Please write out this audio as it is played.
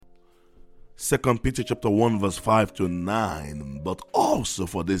2 Peter chapter 1 verse 5 to 9. But also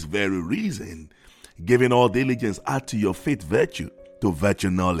for this very reason, giving all diligence, add to your faith virtue, to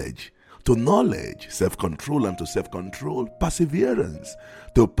virtue knowledge, to knowledge self-control, and to self-control perseverance,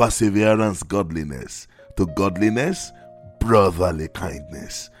 to perseverance godliness, to godliness brotherly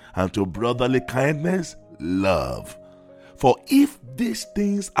kindness, and to brotherly kindness love. For if these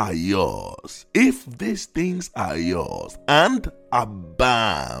things are yours, and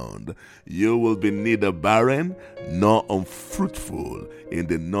abound, you will be neither barren nor unfruitful in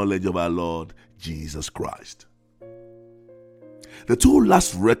the knowledge of our Lord Jesus Christ. The two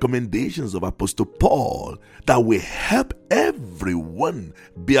last recommendations of Apostle Paul that will help everyone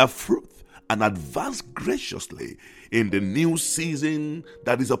bear fruit and advance graciously in the new season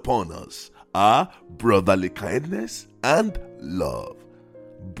that is upon us are brotherly kindness and love.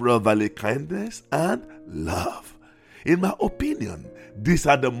 Brotherly kindness and love. In my opinion, these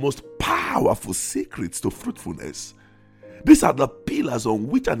are the most powerful secrets to fruitfulness. These are the pillars on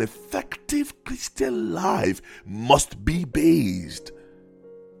which an effective Christian life must be based.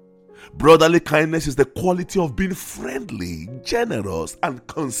 Brotherly kindness is the quality of being friendly, generous, and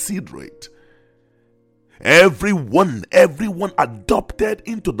considerate. Everyone adopted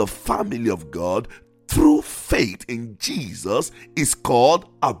into the family of God through faith in Jesus is called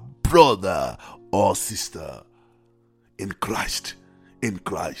a brother or sister in Christ.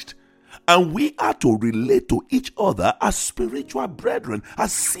 And we are to relate to each other as spiritual brethren,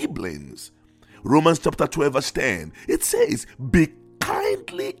 as siblings. Romans chapter 12 verse 10, it says, be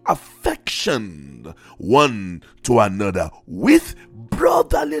kindly affectioned one to another with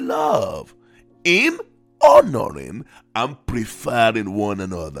brotherly love, in honoring and preferring one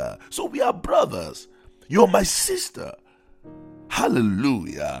another. So we are brothers. You're my sister.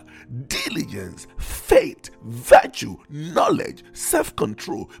 Hallelujah. Diligence, faith, virtue, knowledge,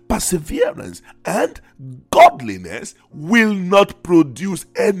 self-control, perseverance, and godliness will not produce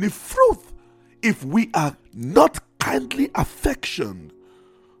any fruit if we are not kindly affectioned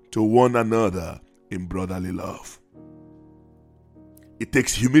to one another in brotherly love. It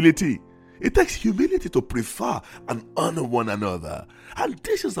takes humility. It takes humility to prefer and honor one another. And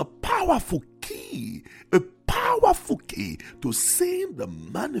this is a powerful key to seeing the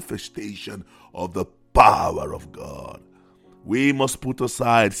manifestation of the power of God. We must put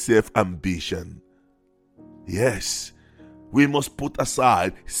aside self-ambition. Yes, we must put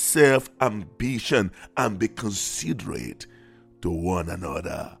aside self-ambition and be considerate to one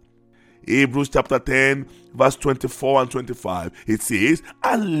another. Hebrews chapter 10 verse 24 and 25, it says,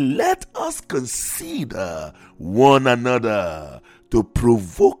 and let us consider one another to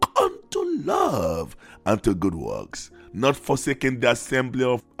provoke unto love and to good works, not forsaking the assembly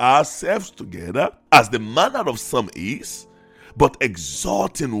of ourselves together, as the manner of some is, but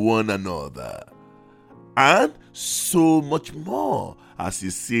exhorting one another, and so much more as you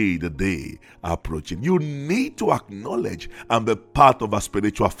see the day approaching. You need to acknowledge and be part of a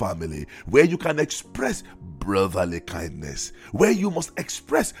spiritual family where you can express brotherly kindness, where you must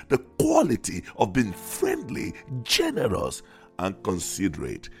express the quality of being friendly, generous, and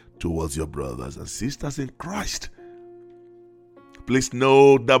considerate towards your brothers and sisters in Christ. Please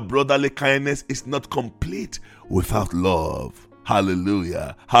know that brotherly kindness is not complete without love.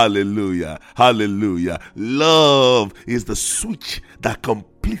 Hallelujah, hallelujah, hallelujah. Love is the switch that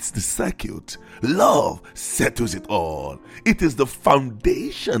completes the circuit. Love settles it all. It is the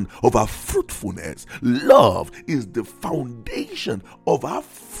foundation of our fruitfulness. Love is the foundation of our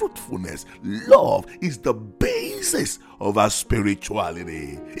fruitfulness. Love is the basis of our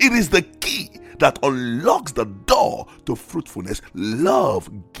spirituality. It is the key that unlocks the door to fruitfulness.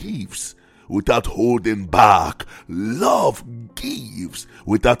 Love gives without holding back. Love gives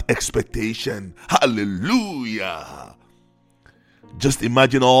without expectation. Hallelujah. Just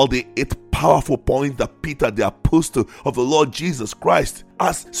imagine all the 8 powerful points that Peter, the apostle of the Lord Jesus Christ,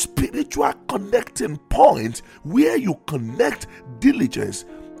 as spiritual connecting points where you connect diligence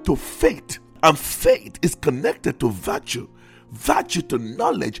to faith, and faith is connected to virtue, virtue to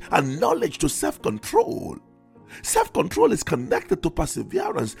knowledge, and knowledge to self-control. Self-control is connected to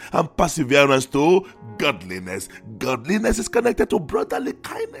perseverance, and perseverance to godliness. Godliness is connected to brotherly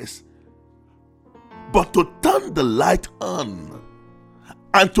kindness. But to turn the light on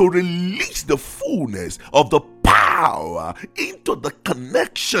and to release the fullness of the power into the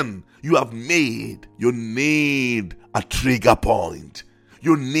connection you have made, you need a trigger point.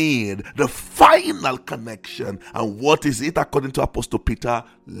 You need the final connection. And what is it according to Apostle Peter?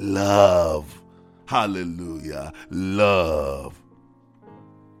 Love. Hallelujah. Love.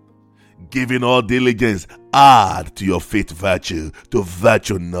 Giving all diligence, Add to your faith virtue, to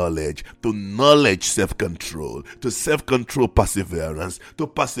virtue knowledge, to knowledge self-control, to self-control perseverance, to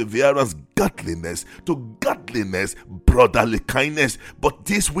perseverance godliness, to godliness brotherly kindness. But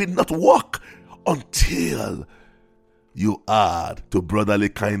this will not work until you add to brotherly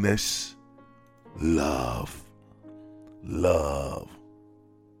kindness love. Love.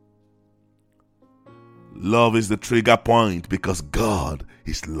 Love is the trigger point because God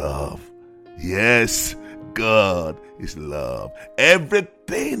is love. Yes, God is love.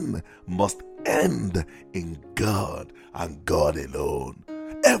 Everything must end in God and God alone.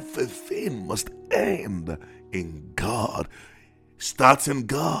 Everything must end in God. Starts in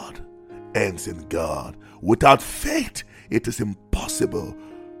God, ends in God. Without faith, it is impossible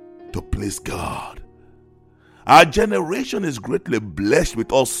to please God. Our generation is greatly blessed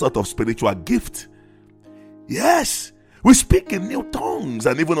with all sorts of spiritual gifts. Yes, we speak in new tongues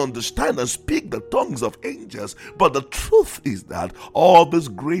and even understand and speak the tongues of angels. But the truth is that all these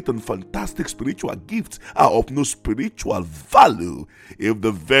great and fantastic spiritual gifts are of no spiritual value if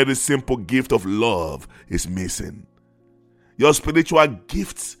the very simple gift of love is missing. Your spiritual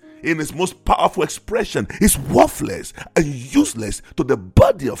gifts in its most powerful expression is worthless and useless to the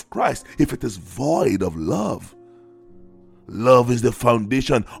body of Christ if it is void of love. Love is the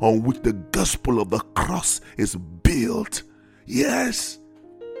foundation on which the gospel of the cross is built. Yes.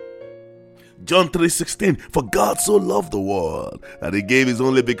 John 3:16, for God so loved the world that he gave his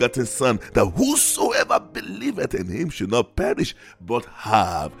only begotten Son, that whosoever believeth in him should not perish, but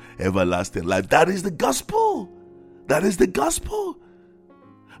have everlasting life. That is the gospel. That is the gospel.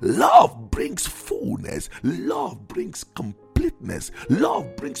 Love brings fullness. Love brings completeness.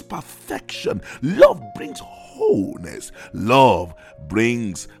 Love brings perfection. Love brings wholeness. Love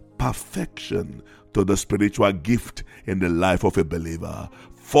brings perfection to the spiritual gift in the life of a believer.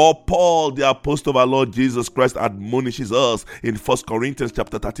 For Paul, the apostle of our Lord Jesus Christ, admonishes us in 1 Corinthians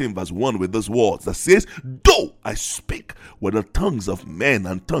chapter 13 verse 1 with these words that says, though I speak with the tongues of men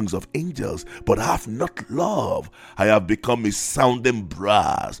and tongues of angels, but have not love, I have become a sounding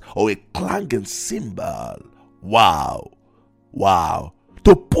brass or a clanging cymbal. Wow. Wow.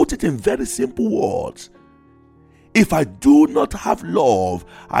 To put it in very simple words, if I do not have love,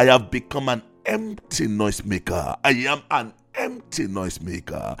 I have become an empty noisemaker. I am an empty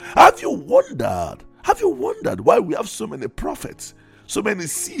noisemaker. Have you wondered why we have so many prophets, so many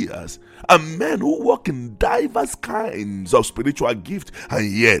seers, and men who walk in diverse kinds of spiritual gifts, and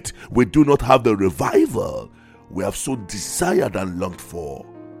yet we do not have the revival we have so desired and longed for?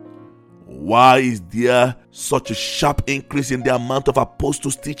 Why is there such a sharp increase in the amount of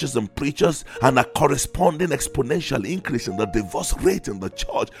apostles, teachers, and preachers, and a corresponding exponential increase in the divorce rate in the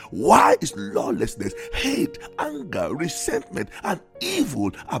church? Why is lawlessness, hate, anger, resentment, and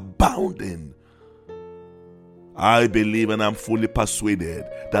evil abounding? I believe and I'm fully persuaded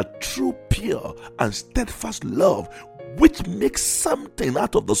that true, pure, and steadfast love, which makes something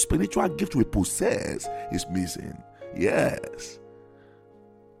out of the spiritual gift we possess, is missing. Yes.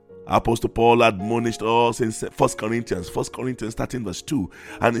 Apostle Paul admonished us in 1 Corinthians 13 verse 2,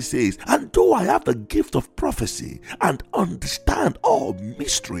 and he says, and though I have the gift of prophecy and understand all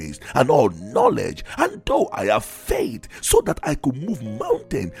mysteries and all knowledge, and though I have faith so that I could move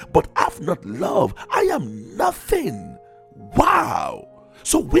mountain, but have not love, I am nothing. Wow.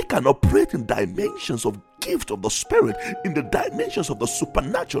 So we can operate in dimensions of gift of the Spirit, in the dimensions of the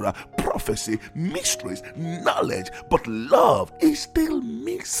supernatural, prophecy, mysteries, knowledge, but love is still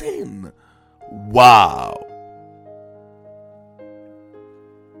missing. Wow.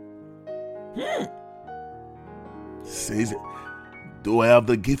 Says it. Though I have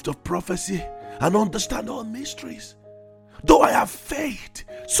the gift of prophecy and understand all mysteries, though I have faith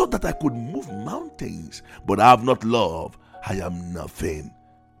so that I could move mountains, but I have not love, I am nothing.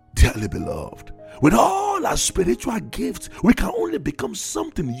 Dearly beloved, with all our spiritual gifts, we can only become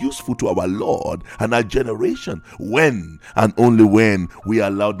something useful to our Lord and our generation when and only when we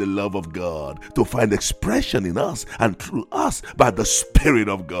allow the love of God to find expression in us and through us by the Spirit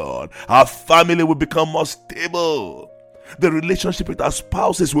of God. Our family will become more stable. The relationship with our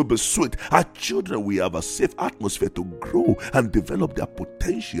spouses will be sweet. Our children will have a safe atmosphere to grow and develop their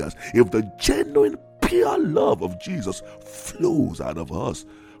potentials if the genuine, pure love of Jesus flows out of us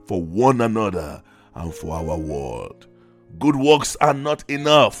for one another and for our world. Good works are not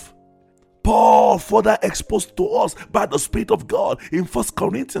enough. Paul further exposed to us by the Spirit of God in 1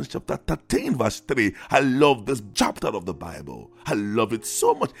 Corinthians chapter 13 verse 3. I love this chapter of the Bible. I love it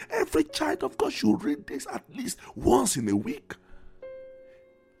so much. Every child of God should read this at least once in a week.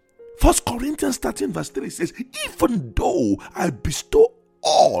 1 Corinthians 13 verse 3 says, even though I bestow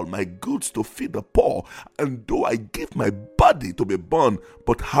all my goods to feed the poor, and though I give my body to be burned,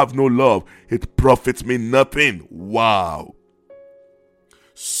 but have no love, it profits me nothing. Wow.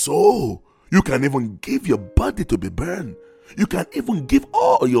 So, you can even give your body to be burned. You can even give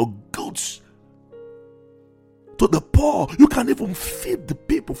all your goods to the poor. You can even feed the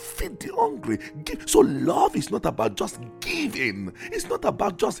people, feed the hungry. So love is not about just giving. It's not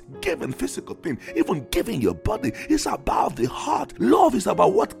about just giving physical things. Even giving your body is about the heart. Love is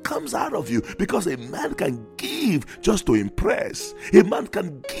about what comes out of you, because a man can give just to impress. A man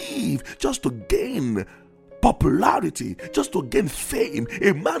can give just to gain popularity, just to gain fame.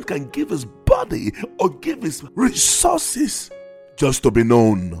 A man can give his body or give his resources just to be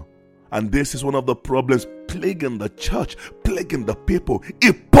known. And this is one of the problems plaguing the church, plaguing the people.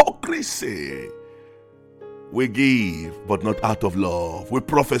 Hypocrisy. We give, but not out of love. We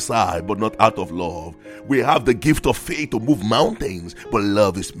prophesy, but not out of love. We have the gift of faith to move mountains, but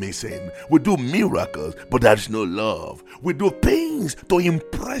love is missing. We do miracles, but there is no love. We do things to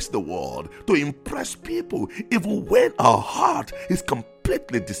impress the world, to impress people, even when our heart is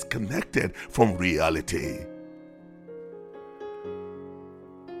completely disconnected from reality.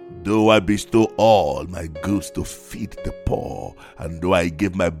 Though I bestow all my goods to feed the poor, and though I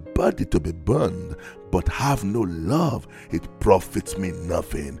give my body to be burned, but have no love, it profits me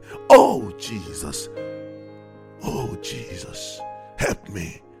nothing. Oh, Jesus. Oh, Jesus. Help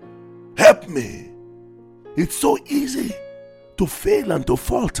me. Help me. It's so easy to fail and to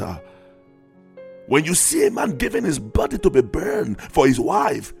falter. When you see a man giving his body to be burned for his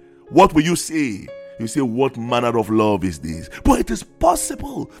wife, what will you say? You say, what manner of love is this? But it is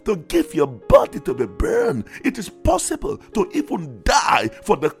possible to give your body to be burned. It is possible to even die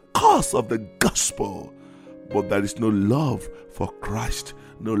for the cause of the gospel. But there is no love for Christ,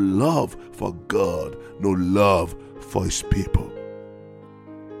 no love for God, no love for his people.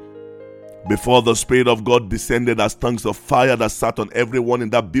 Before the Spirit of God descended as tongues of fire that sat on everyone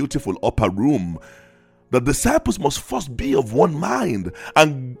in that beautiful upper room, the disciples must first be of one mind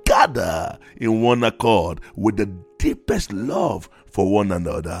and gather in one accord with the deepest love for one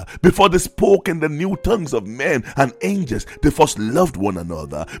another. Before they spoke in the new tongues of men and angels, they first loved one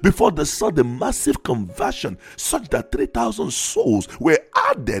another. Before they saw the massive conversion, such that 3,000 souls were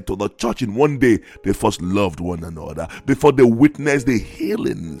added to the church in one day, they first loved one another. Before they witnessed the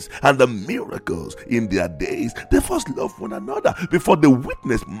healings and the miracles in their days, they first loved one another. Before they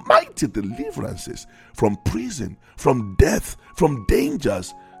witnessed mighty deliverances from prison, from death, from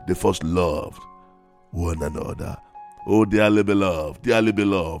dangers, they first loved one another. Oh, dearly beloved,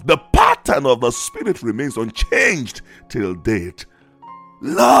 the pattern of the Spirit remains unchanged till date.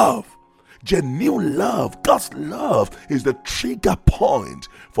 Love, genuine love, God's love is the trigger point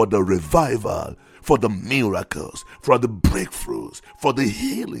for the revival, for the miracles, for the breakthroughs, for the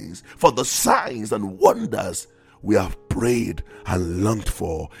healings, for the signs and wonders we have prayed and longed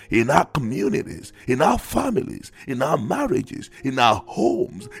for in our communities, in our families, in our marriages, in our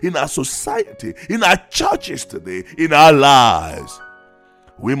homes, in our society, in our churches today, in our lives.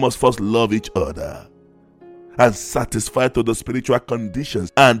 We must first love each other and satisfy to the spiritual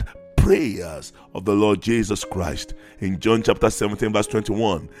conditions and prayers of the Lord Jesus Christ in John chapter 17 verse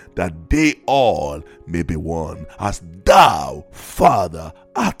 21, that they all may be one, as thou, Father,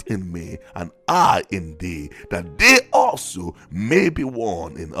 art in me and I in thee, that they also may be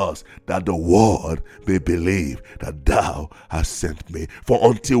one in us, that the world may believe that thou hast sent me. For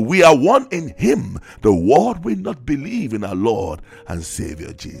until we are one in him, the world will not believe in our Lord and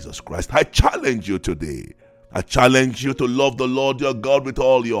Savior Jesus Christ. I challenge you today. I challenge you to love the Lord your God with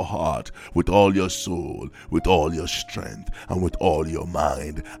all your heart, with all your soul, with all your strength, and with all your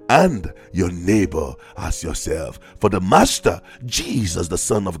mind, and your neighbor as yourself. For the Master, Jesus, the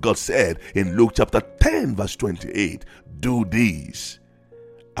Son of God, said in Luke chapter 10, verse 28, do this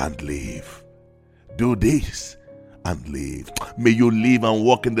and live. Do this and live. May you live and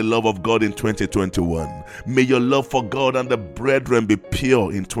walk in the love of God in 2021. May your love for God and the brethren be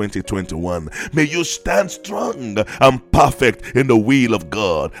pure in 2021. May you stand strong and perfect in the will of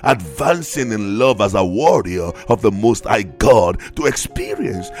God, advancing in love as a warrior of the Most High God to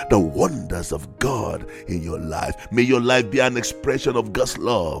experience the wonders of God in your life. May your life be an expression of God's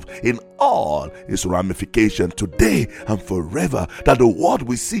love in all its ramifications today and forever, that the world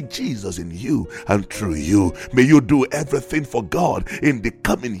will see Jesus in you and through you. May you do everything for God in the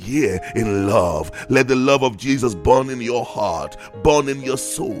coming year in love. Let the love of Jesus burn in your heart, burn in your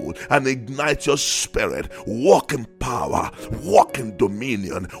soul, and ignite your spirit. Walk in power, walk in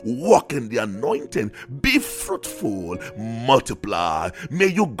dominion, walk in the anointing. Be fruitful, multiply. May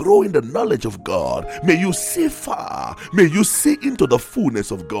you grow in the knowledge of God. May you see far. May you see into the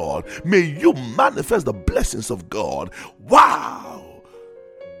fullness of God. May you manifest the blessings of God. Wow!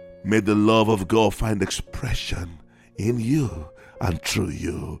 May the love of God find expression in you and through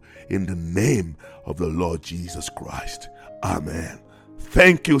you. In the name of the Lord Jesus Christ. Amen.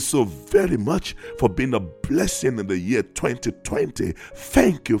 Thank you so very much for being a blessing in the year 2020.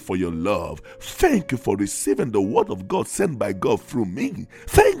 Thank you for your love. Thank you for receiving the word of God sent by God through me.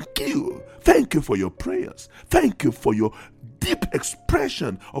 Thank you. Thank you for your prayers. Thank you for your deep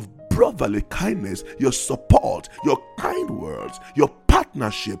expression of brotherly kindness, your support, your kind words, your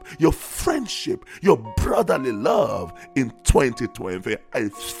partnership, your friendship, your brotherly love in 2020. I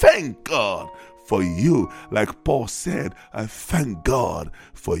thank God for you. Like Paul said, I thank God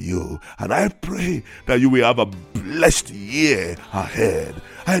for you. And I pray that you will have a blessed year ahead.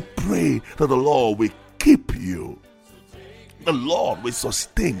 I pray that the Lord will keep you. The Lord will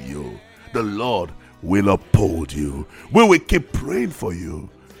sustain you. The Lord will uphold you. We will keep praying for you,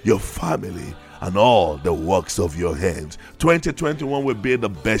 your family, and all the works of your hands. 2021 will be the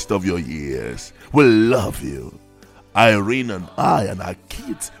best of your years. We love you. Irene and I and our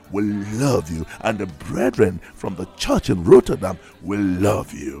kids will love you, and the brethren from the church in Rotterdam will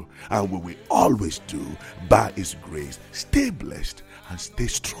love you, and we will always do by His grace. Stay blessed and stay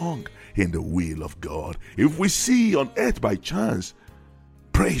strong in the will of God. If we see on earth by chance,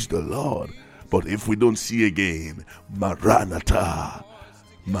 praise the Lord. But if we don't see again, Maranatha,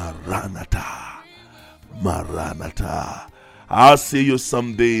 Maranatha, Maranatha. I'll see you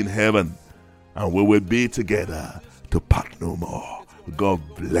someday in heaven, and we will be together to part no more. God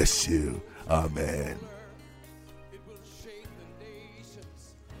bless you. Amen.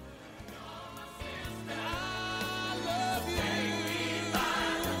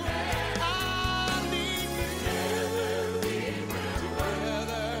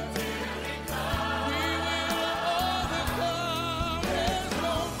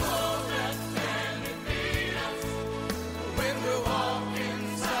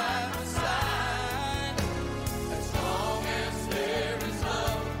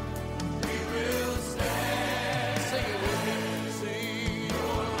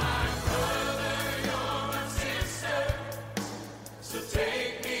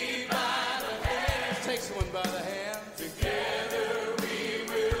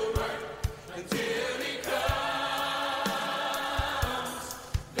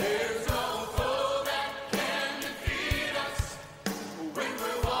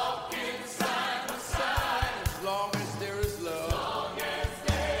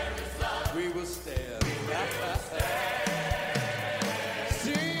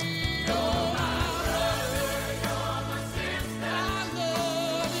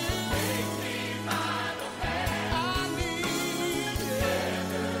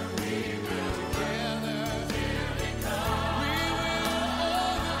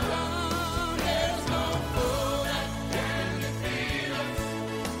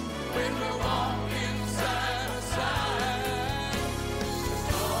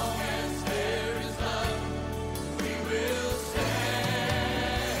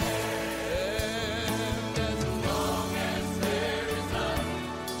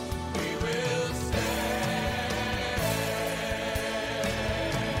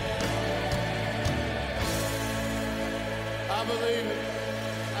 I believe it.